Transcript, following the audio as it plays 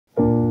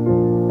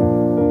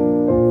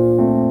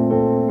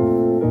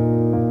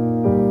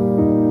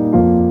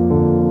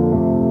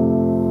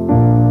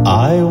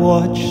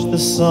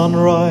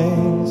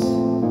sunrise,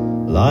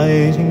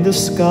 lighting the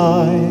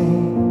sky,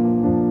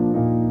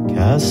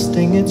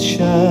 casting its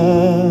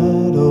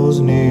shadows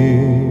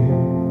near.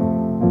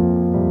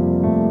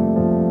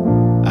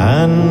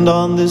 And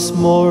on this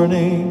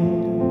morning,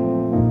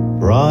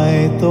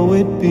 bright though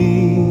it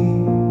be,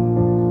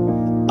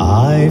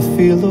 I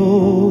feel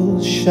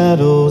those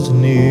shadows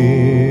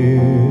near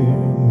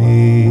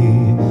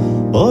me.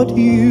 But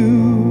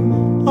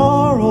you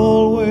are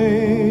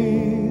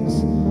always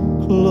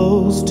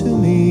close to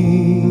me,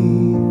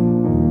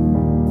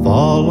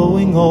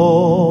 following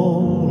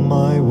all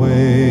my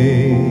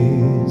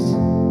ways.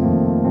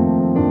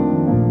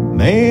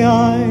 May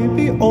I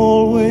be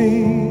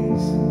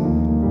always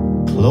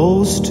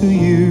close to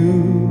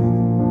you,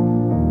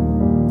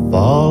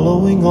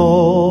 following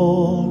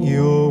all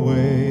your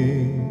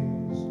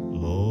ways,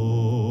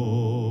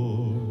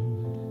 Lord.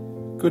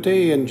 Good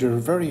day, and you're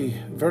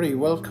very, very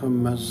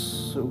welcome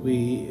as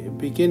we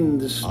begin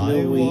this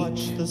new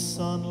week.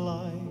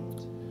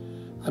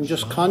 I'm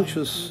just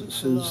conscious,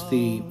 since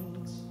the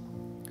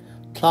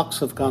clocks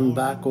have gone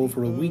back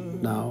over a week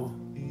now,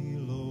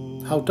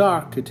 how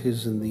dark it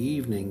is in the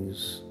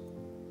evenings,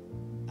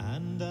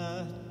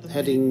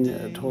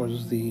 heading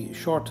towards the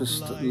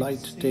shortest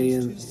light day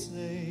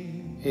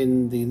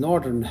in the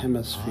northern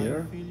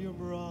hemisphere.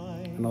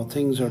 You know,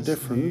 things are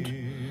different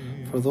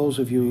for those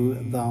of you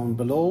down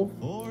below.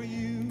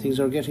 Things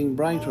are getting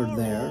brighter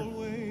there,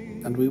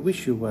 and we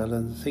wish you well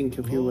and think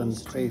of you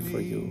and pray for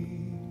you.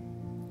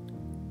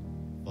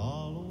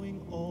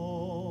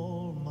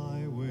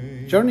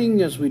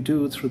 Journeying as we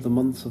do through the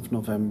month of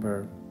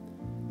November,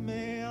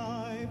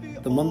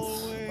 the month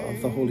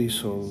of the Holy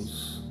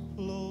Souls,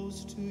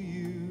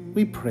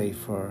 we pray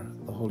for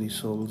the Holy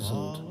Souls,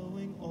 and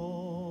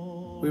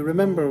we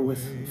remember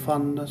with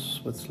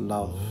fondness, with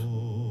love,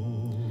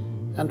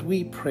 and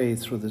we pray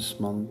through this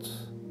month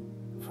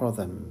for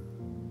them.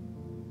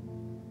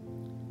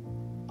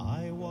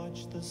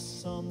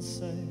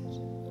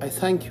 I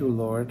thank you,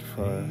 Lord,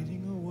 for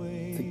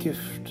the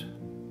gift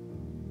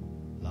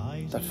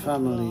that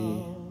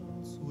family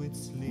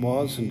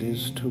was and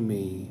is to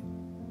me.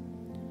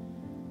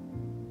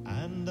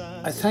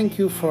 I thank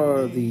you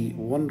for the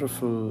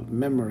wonderful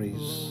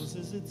memories.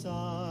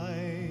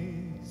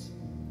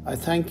 I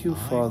thank you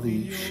for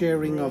the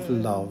sharing of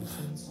love.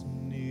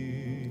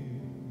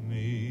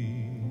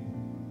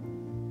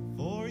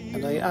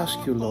 And I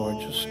ask you,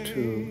 Lord, just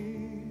to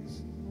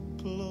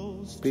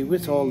be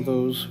with all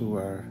those who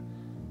are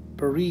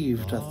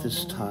bereaved at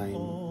this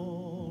time.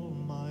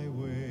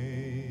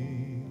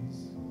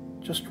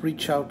 Just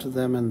reach out to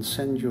them and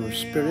send your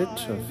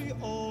spirit of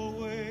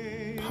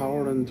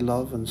power and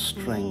love and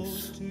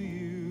strength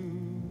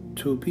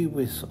to be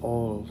with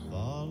all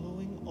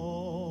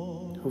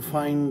who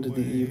find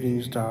the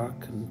evenings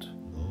dark and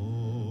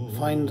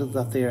find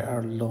that they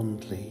are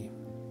lonely,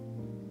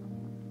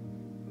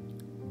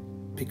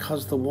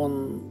 because the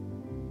one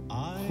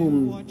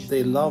whom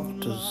they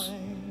loved is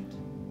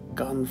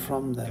gone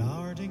from them.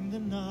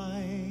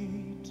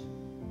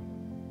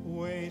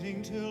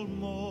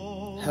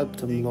 Help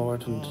them,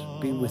 Lord, and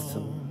be with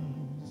them.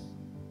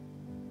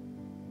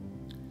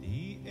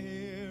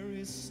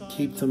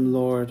 Keep them,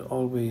 Lord,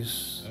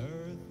 always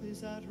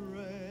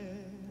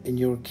in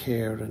your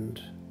care. And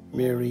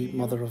Mary,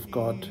 Mother of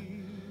God,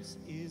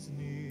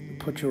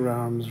 put your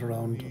arms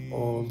around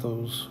all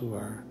those who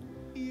are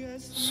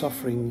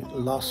suffering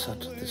loss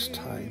at this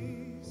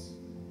time.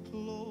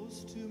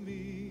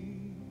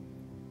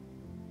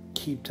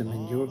 Keep them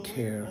in your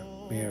care,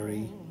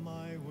 Mary,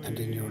 and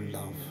in your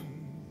love.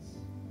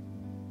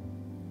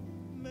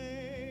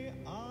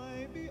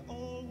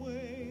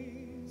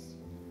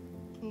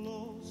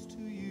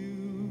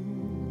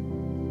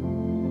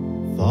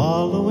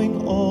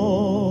 Following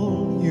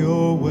all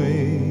your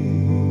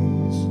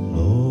ways,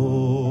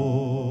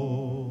 Lord.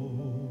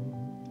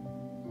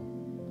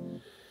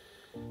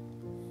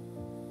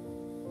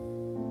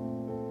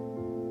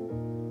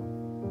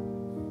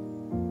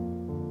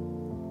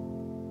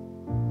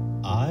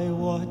 I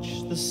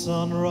watch the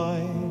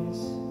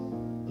sunrise,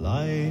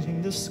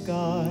 lighting the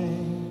sky.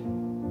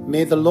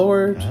 May the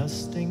Lord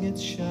Casting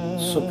its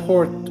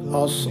support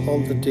us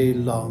all the day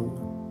long,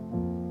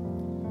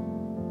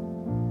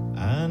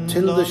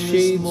 till the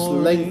shades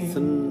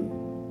lengthen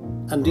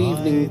and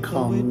evening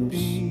comes,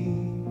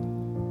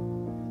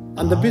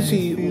 and the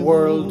busy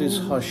world is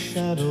hushed,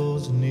 and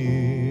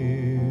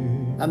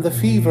the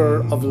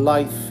fever of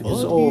life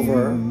is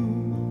over,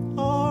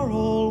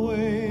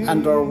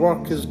 and our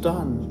work is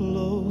done.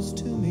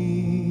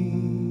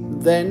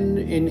 Then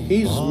in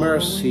His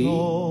mercy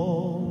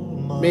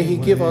may He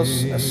give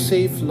us a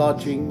safe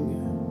lodging,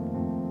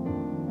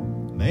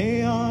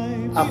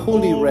 a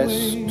holy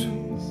rest,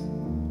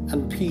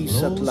 and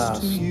peace at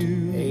last.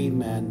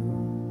 Amen.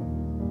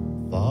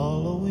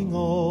 Following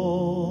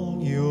all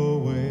your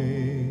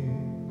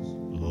ways,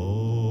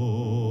 Lord.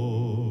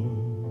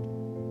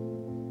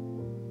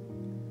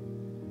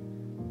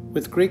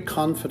 With great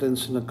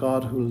confidence in a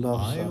God who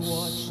loves I us,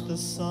 watch the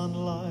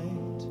sunlight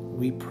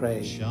we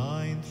pray.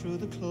 shine through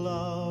the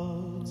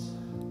clouds.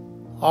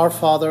 Our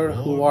Father,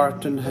 who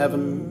art in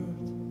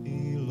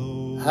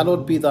heaven,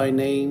 hallowed be thy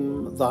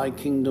name, thy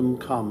kingdom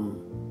come.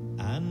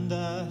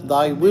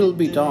 Thy will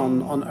be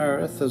done on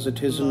earth as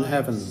it is in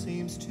heaven.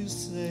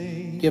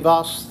 Give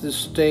us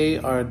this day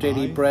our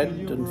daily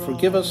bread, and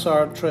forgive us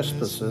our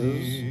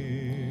trespasses,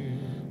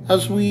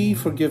 as we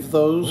forgive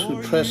those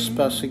who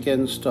trespass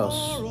against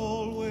us.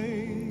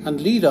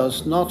 And lead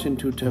us not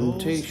into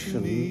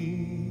temptation,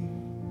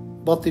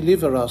 but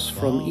deliver us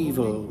from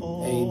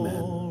evil.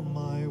 Amen.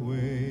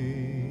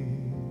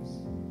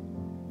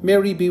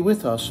 Mary, be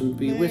with us and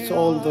be with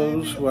all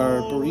those who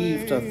are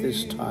bereaved at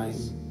this time.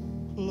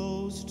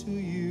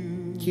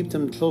 Keep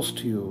them close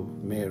to you,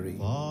 Mary.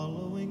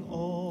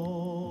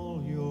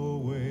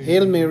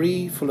 Hail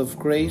Mary, full of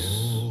grace,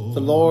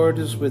 the Lord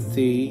is with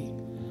thee.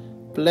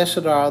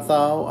 Blessed art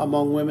thou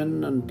among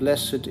women, and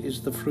blessed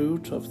is the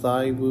fruit of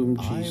thy womb,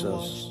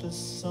 Jesus.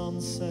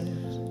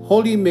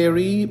 Holy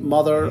Mary,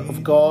 Mother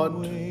of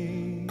God,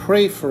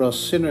 pray for us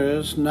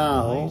sinners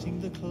now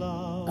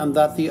and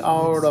at the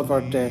hour of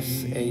our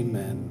death.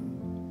 Amen.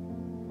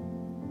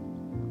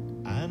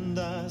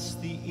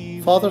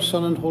 Father,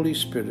 Son, and Holy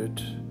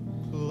Spirit,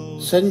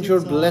 send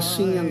your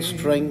blessing and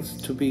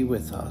strength to be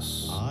with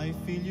us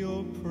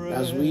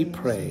as we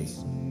pray.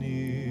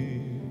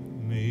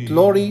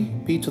 Glory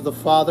be to the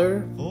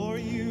Father,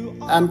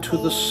 and to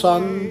the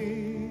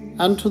Son,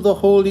 and to the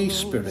Holy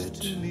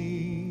Spirit,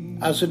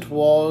 as it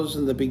was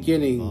in the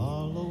beginning,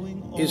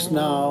 is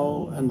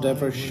now, and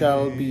ever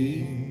shall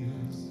be,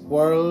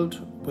 world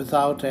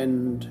without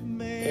end.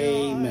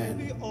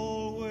 Amen.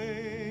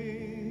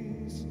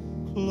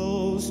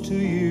 Close to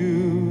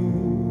you,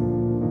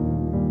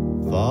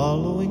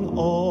 following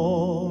all